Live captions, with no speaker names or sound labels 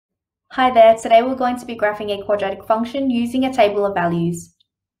Hi there, today we're going to be graphing a quadratic function using a table of values.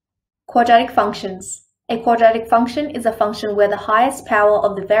 Quadratic functions. A quadratic function is a function where the highest power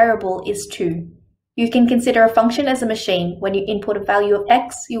of the variable is 2. You can consider a function as a machine. When you input a value of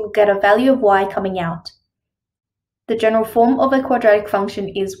x, you will get a value of y coming out. The general form of a quadratic function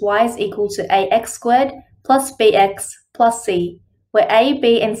is y is equal to ax squared plus bx plus c, where a,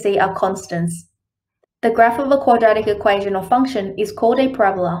 b, and c are constants. The graph of a quadratic equation or function is called a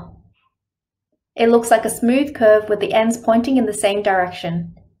parabola. It looks like a smooth curve with the ends pointing in the same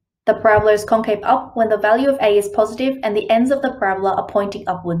direction. The parabola is concave up when the value of a is positive and the ends of the parabola are pointing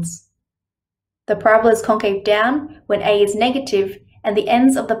upwards. The parabola is concave down when a is negative and the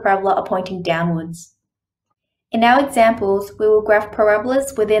ends of the parabola are pointing downwards. In our examples, we will graph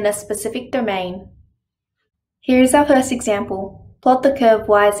parabolas within a specific domain. Here is our first example. Plot the curve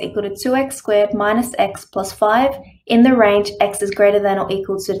y is equal to 2x squared minus x plus 5 in the range x is greater than or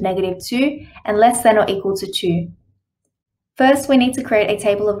equal to negative 2 and less than or equal to 2. First, we need to create a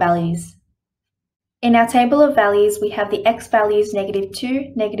table of values. In our table of values, we have the x values negative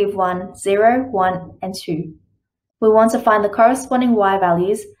 2, negative 1, 0, 1, and 2. We want to find the corresponding y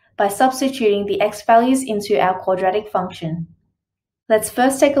values by substituting the x values into our quadratic function. Let's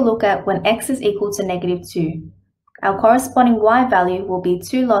first take a look at when x is equal to negative 2. Our corresponding y value will be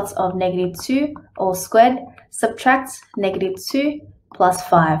 2 lots of negative 2 all squared, subtract negative 2 plus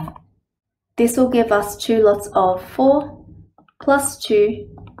 5. This will give us 2 lots of 4 plus 2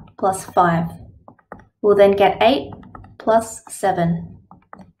 plus 5. We'll then get 8 plus 7.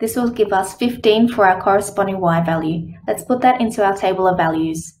 This will give us 15 for our corresponding y value. Let's put that into our table of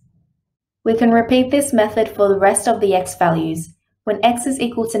values. We can repeat this method for the rest of the x values. When x is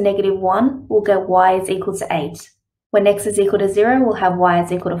equal to negative 1, we'll get y is equal to 8. When x is equal to 0, we'll have y is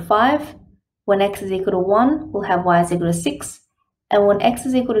equal to 5. When x is equal to 1, we'll have y is equal to 6. And when x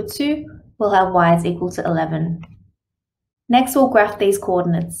is equal to 2, we'll have y is equal to 11. Next, we'll graph these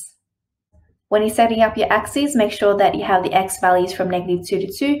coordinates. When you're setting up your axes, make sure that you have the x values from negative 2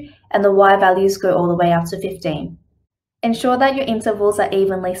 to 2 and the y values go all the way up to 15. Ensure that your intervals are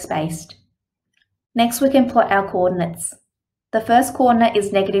evenly spaced. Next, we can plot our coordinates. The first coordinate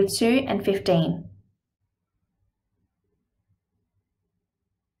is negative 2 and 15.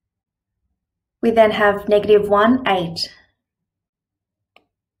 We then have negative 1, 8.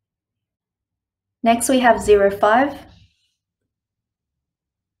 Next we have 0, 5,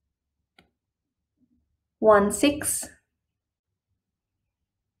 1, 6,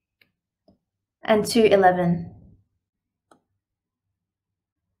 and 2, 11.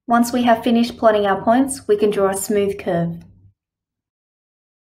 Once we have finished plotting our points, we can draw a smooth curve.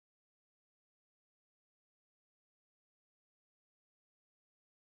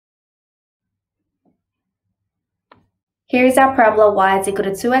 Here is our parabola y is equal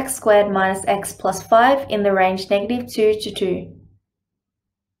to 2x squared minus x plus 5 in the range negative 2 to 2.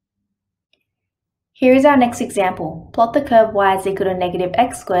 Here is our next example. Plot the curve y is equal to negative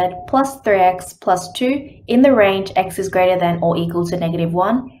x squared plus 3x plus 2 in the range x is greater than or equal to negative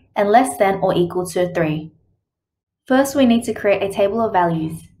 1 and less than or equal to 3. First, we need to create a table of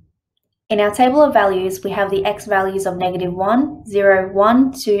values. In our table of values, we have the x values of negative 1, 0,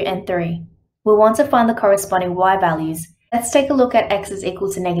 1, 2, and 3. We want to find the corresponding y values. Let's take a look at x is equal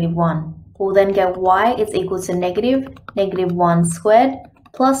to negative 1. We'll then get y is equal to negative 1 squared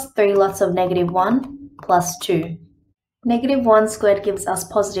plus 3 lots of negative 1 plus 2. Negative 1 squared gives us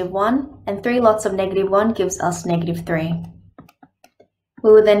positive 1 and 3 lots of negative 1 gives us negative 3.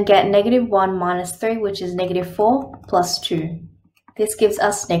 We will then get negative 1 minus 3, which is negative 4 plus 2. This gives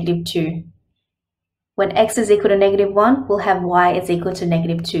us negative 2. When x is equal to negative 1, we'll have y is equal to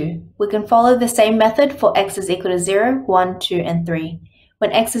negative 2. We can follow the same method for x is equal to 0, 1, 2, and 3.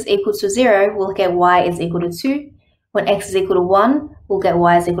 When x is equal to 0, we'll get y is equal to 2. When x is equal to 1, we'll get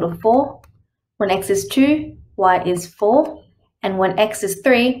y is equal to 4. When x is 2, y is 4. And when x is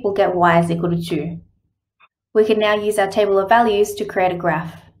 3, we'll get y is equal to 2. We can now use our table of values to create a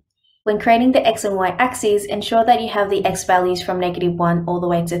graph. When creating the x and y axes, ensure that you have the x values from negative 1 all the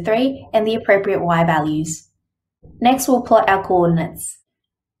way to 3 and the appropriate y values. Next, we'll plot our coordinates.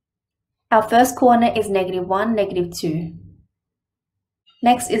 Our first coordinate is negative 1, negative 2.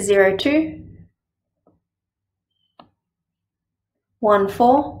 Next is 0, 2, 1,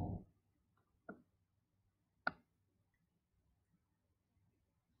 4,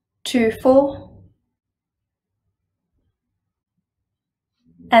 2, 4,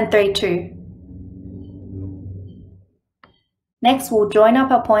 and 3, 2. Next, we'll join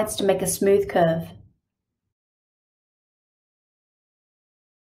up our points to make a smooth curve.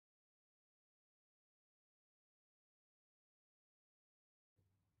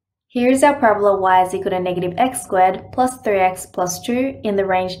 Here is our parabola y is equal to negative x squared plus 3x plus 2 in the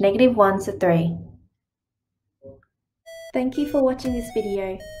range -1 to 3. Thank you for watching this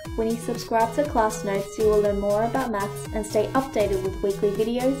video. When you subscribe to Class Notes, you will learn more about maths and stay updated with weekly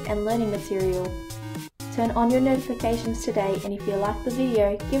videos and learning material. Turn on your notifications today, and if you like the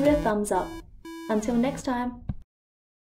video, give it a thumbs up. Until next time!